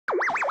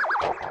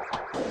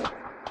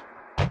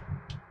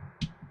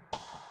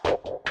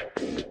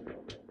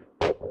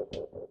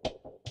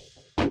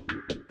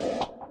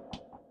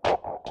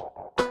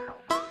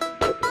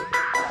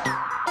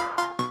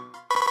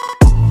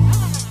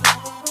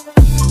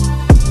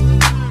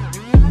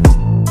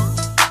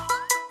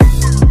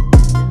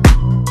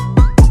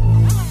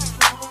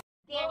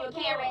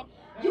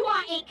You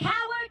are a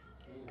coward,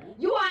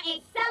 you are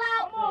a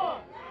sellout,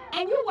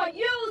 and you were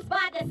used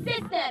by the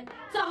system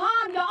to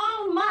harm your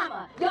own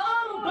mama, your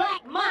own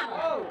black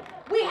mama.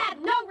 We have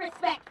no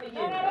respect for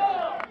you,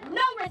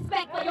 no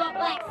respect for your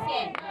black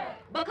skin,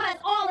 because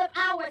all of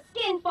our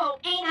skin folk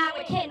ain't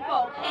our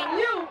kinfolk, and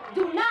you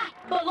do not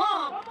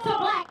belong to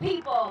black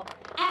people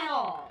at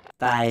all.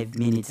 5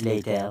 minutes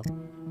later.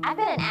 I've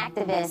been an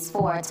activist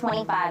for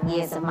 25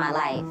 years of my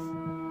life.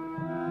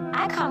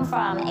 I come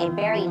from a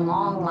very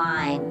long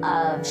line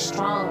of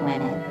strong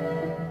women.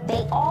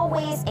 They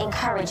always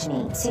encourage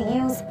me to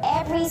use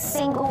every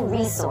single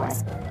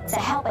resource to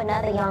help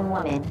another young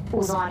woman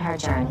who's on her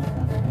journey.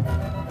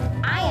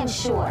 I am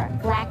sure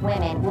black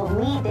women will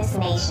lead this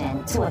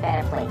nation to a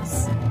better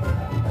place.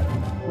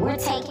 We're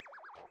taking...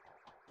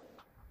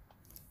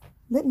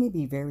 Let me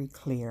be very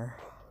clear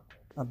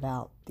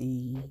about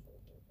the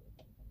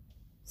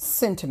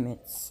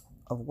sentiments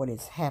of what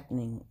is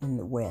happening in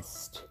the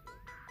West.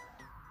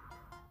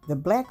 The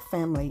black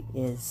family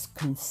is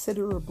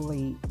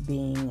considerably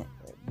being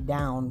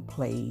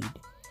downplayed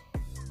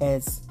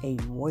as a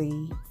way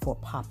for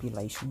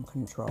population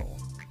control.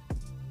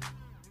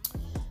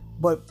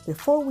 But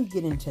before we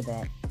get into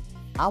that,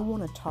 I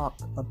want to talk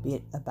a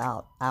bit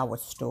about our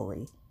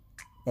story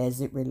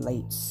as it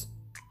relates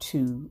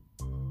to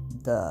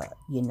the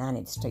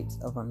United States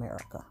of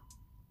America.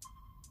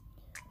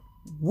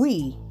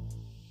 We,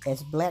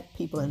 as black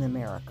people in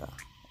America,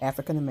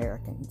 African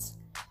Americans,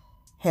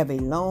 have a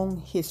long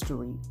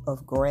history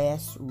of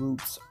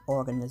grassroots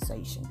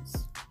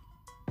organizations.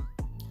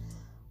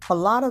 A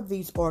lot of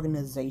these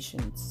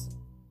organizations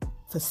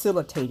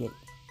facilitated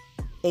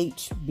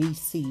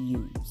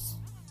HBCUs,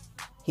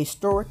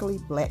 historically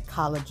black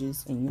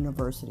colleges and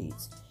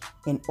universities,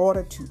 in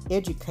order to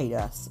educate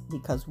us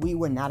because we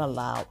were not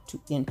allowed to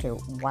enter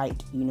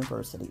white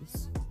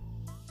universities.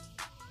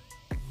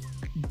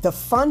 The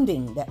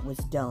funding that was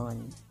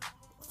done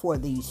for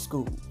these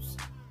schools,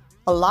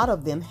 a lot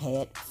of them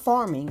had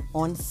farming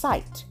on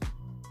site.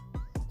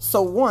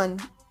 So one,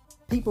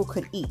 people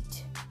could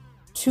eat.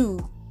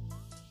 Two,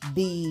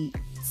 the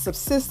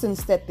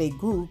subsistence that they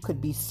grew could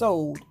be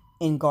sold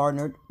and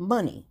garnered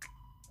money.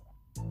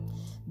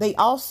 They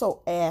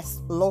also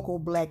asked local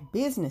black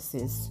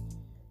businesses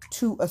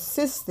to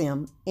assist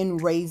them in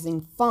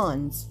raising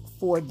funds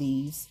for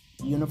these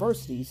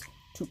universities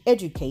to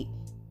educate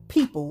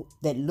people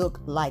that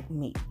look like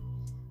me.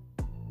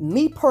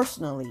 Me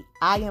personally,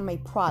 I am a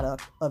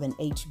product of an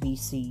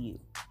HBCU.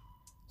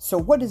 So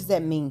what does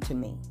that mean to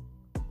me?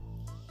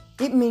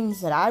 It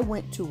means that I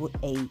went to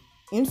an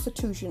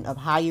institution of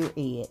higher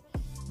ed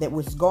that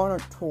was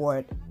garnered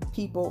toward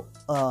people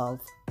of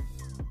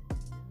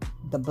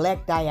the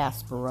black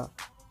diaspora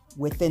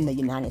within the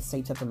United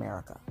States of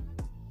America.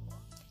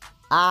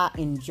 I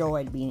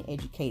enjoyed being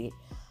educated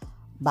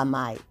by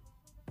my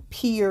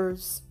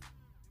peers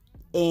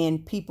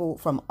and people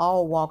from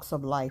all walks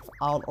of life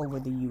all over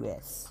the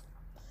U.S.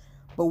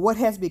 But what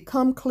has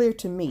become clear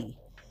to me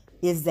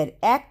is that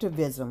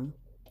activism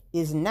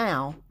is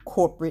now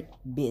corporate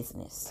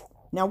business.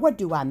 Now, what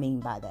do I mean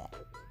by that?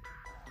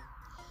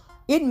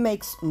 It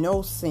makes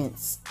no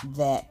sense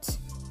that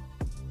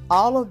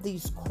all of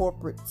these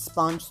corporate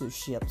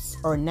sponsorships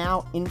are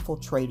now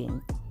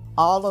infiltrating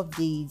all of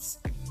these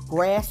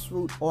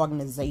grassroots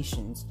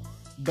organizations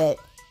that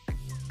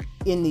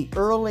in the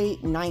early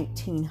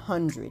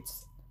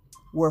 1900s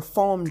were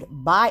formed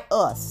by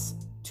us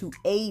to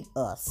aid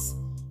us.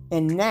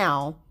 And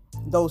now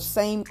those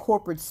same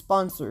corporate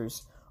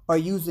sponsors are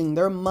using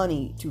their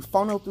money to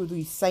funnel through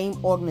these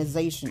same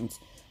organizations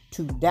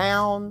to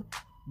down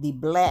the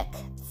black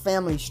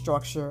family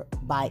structure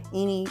by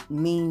any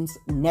means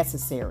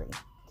necessary.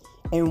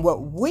 And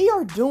what we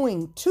are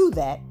doing to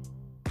that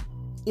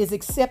is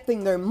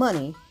accepting their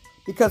money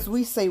because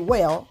we say,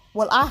 well,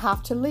 I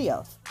have to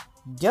live.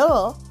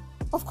 Duh.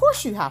 Of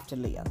course you have to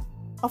live.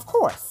 Of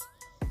course.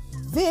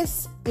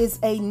 This is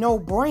a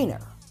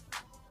no-brainer.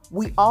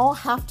 We all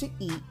have to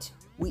eat.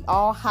 We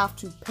all have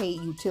to pay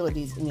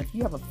utilities. And if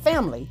you have a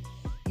family,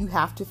 you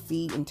have to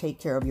feed and take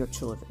care of your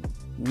children.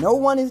 No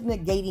one is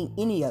negating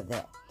any of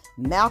that.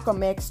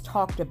 Malcolm X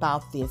talked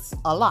about this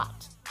a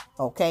lot.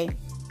 Okay?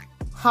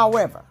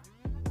 However,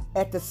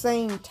 at the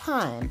same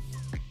time,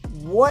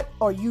 what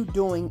are you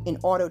doing in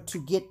order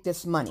to get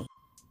this money?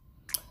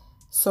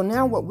 So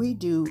now what we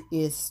do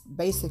is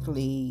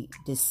basically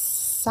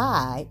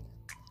decide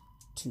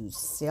to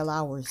sell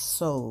our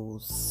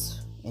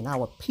souls and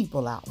our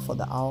people out for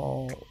the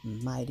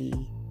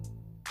almighty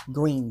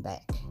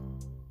greenback.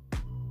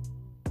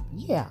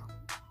 Yeah.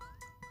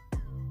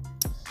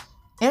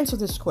 Answer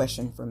this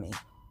question for me.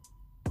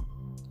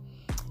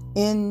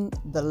 In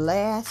the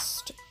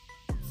last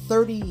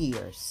 30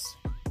 years,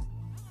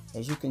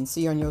 As you can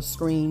see on your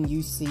screen,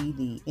 you see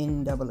the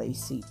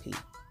NAACP.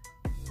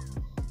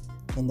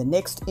 And the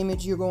next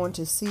image you're going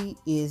to see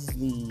is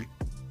the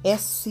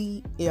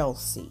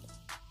SCLC.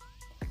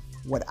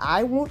 What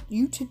I want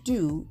you to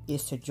do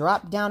is to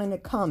drop down in the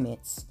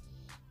comments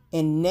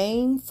and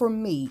name for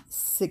me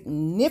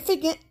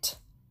significant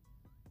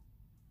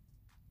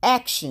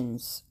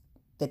actions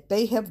that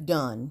they have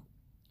done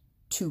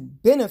to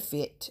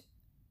benefit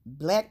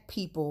Black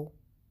people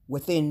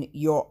within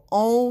your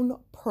own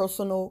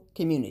personal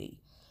community.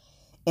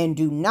 And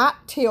do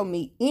not tell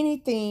me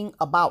anything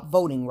about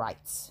voting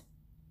rights.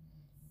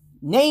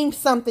 Name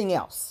something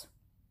else.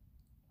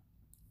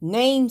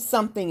 Name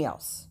something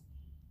else.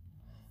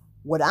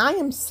 What I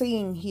am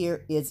seeing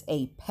here is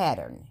a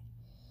pattern.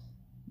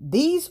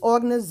 These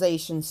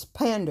organizations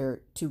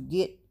pander to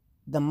get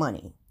the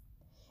money.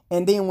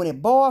 And then when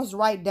it boils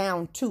right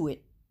down to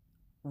it,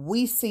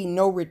 we see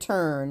no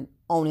return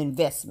on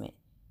investment.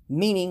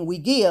 Meaning we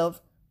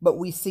give, but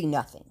we see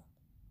nothing.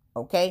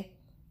 Okay?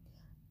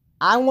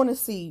 I want to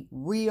see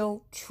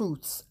real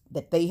truths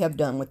that they have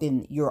done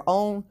within your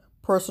own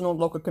personal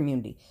local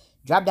community.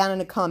 Drop down in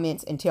the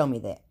comments and tell me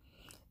that.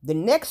 The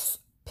next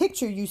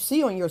picture you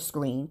see on your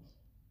screen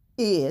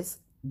is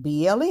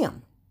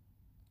BLM.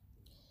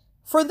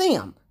 For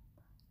them,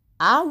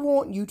 I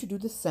want you to do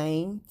the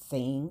same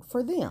thing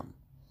for them.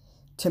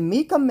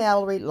 Tamika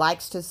Mallory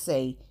likes to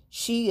say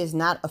she is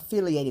not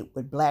affiliated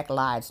with Black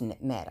Lives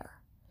Matter.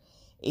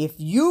 If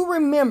you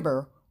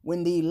remember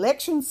when the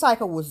election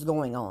cycle was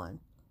going on,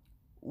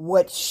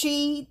 what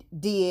she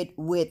did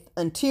with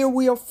Until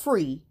We're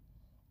Free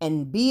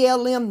and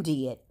BLM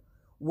did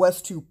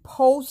was to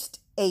post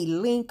a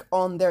link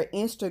on their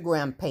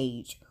Instagram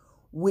page,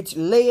 which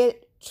led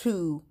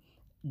to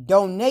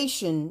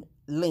donation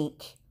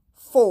link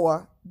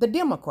for the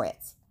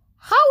Democrats.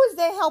 How is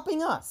that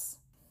helping us?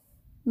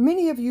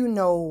 Many of you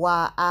know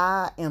why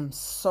I am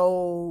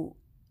so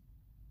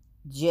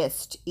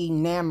just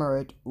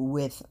enamored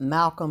with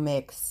Malcolm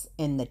X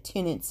and the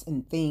tenets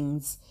and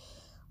things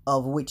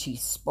of which he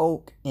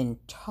spoke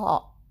and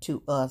taught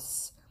to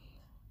us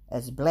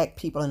as Black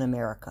people in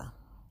America.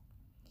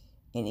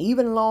 And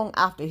even long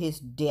after his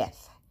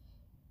death,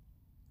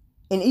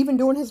 and even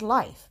during his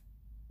life,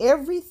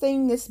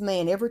 everything this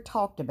man ever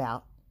talked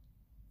about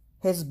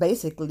has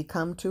basically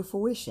come to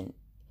fruition.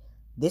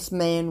 This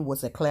man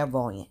was a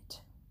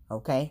clairvoyant,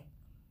 okay?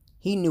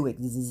 He knew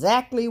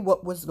exactly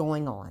what was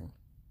going on.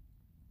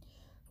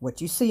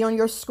 What you see on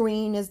your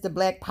screen is the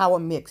Black Power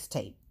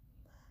mixtape.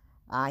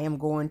 I am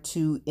going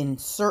to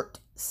insert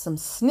some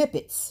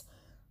snippets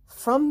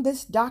from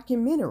this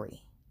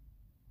documentary.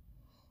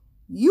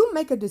 You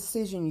make a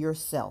decision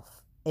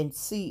yourself and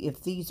see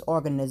if these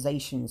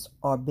organizations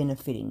are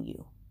benefiting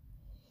you.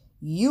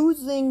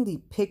 Using the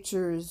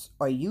pictures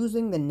or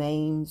using the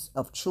names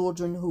of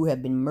children who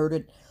have been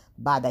murdered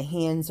by the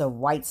hands of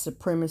white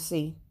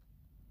supremacy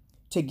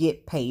to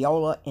get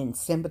payola and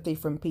sympathy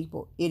from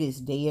people, it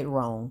is dead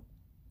wrong.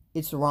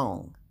 It's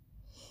wrong.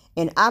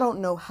 And I don't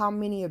know how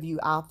many of you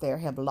out there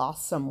have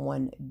lost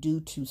someone due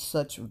to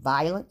such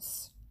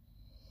violence.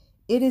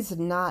 It is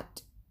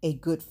not a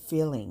good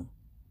feeling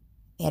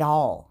at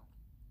all.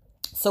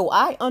 So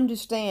I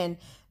understand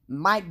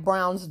Mike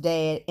Brown's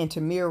dad and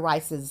Tamir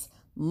Rice's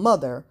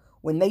mother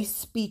when they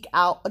speak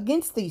out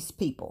against these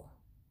people.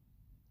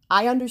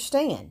 I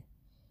understand.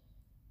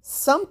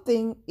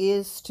 Something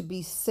is to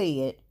be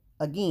said,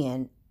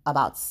 again,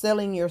 about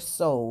selling your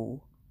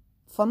soul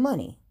for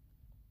money.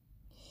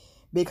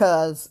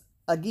 Because,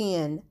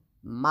 again,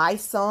 my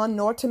son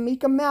nor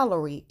Tamika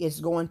Mallory is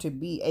going to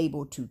be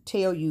able to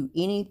tell you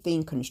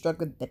anything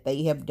constructive that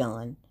they have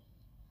done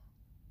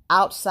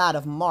outside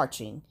of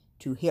marching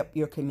to help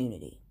your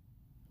community.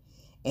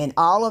 And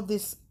all of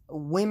this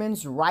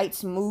women's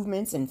rights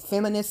movements and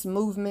feminist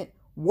movement,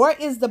 where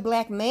is the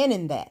Black man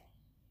in that?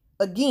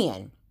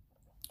 Again,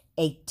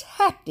 a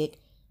tactic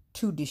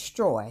to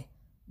destroy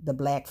the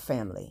Black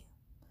family.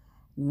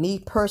 Me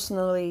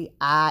personally,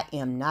 I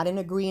am not in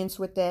agreement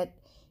with that.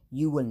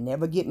 You will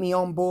never get me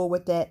on board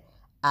with that.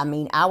 I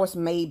mean, I was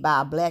made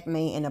by a Black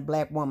man and a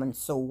Black woman,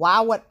 so why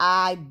would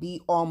I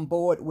be on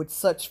board with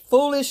such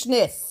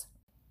foolishness?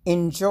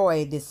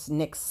 Enjoy this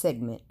next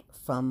segment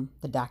from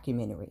the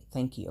documentary.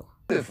 Thank you.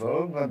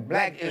 Beautiful, but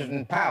Black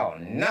isn't power.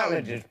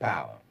 Knowledge is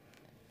power.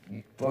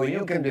 For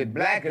you can be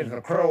black as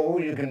a crow,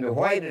 you can be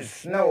white as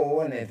snow,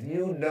 and if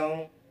you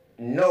don't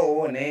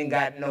know and ain't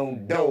got no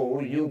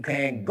dough, you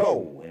can't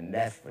go, and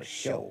that's for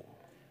sure.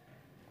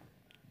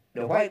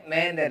 The white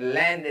man that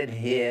landed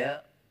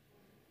here,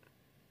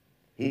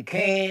 he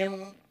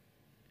came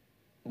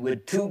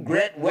with two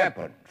great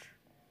weapons.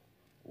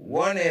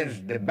 One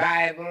is the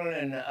Bible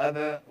and the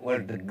other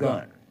was the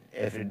gun.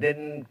 If it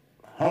didn't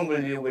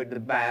humble you with the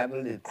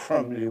Bible, it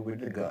crumble you with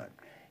the gun.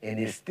 And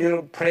he's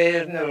still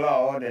praising the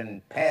Lord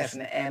and passing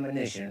the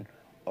ammunition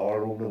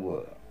all over the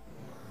world.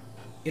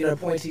 At a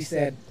point he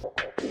said,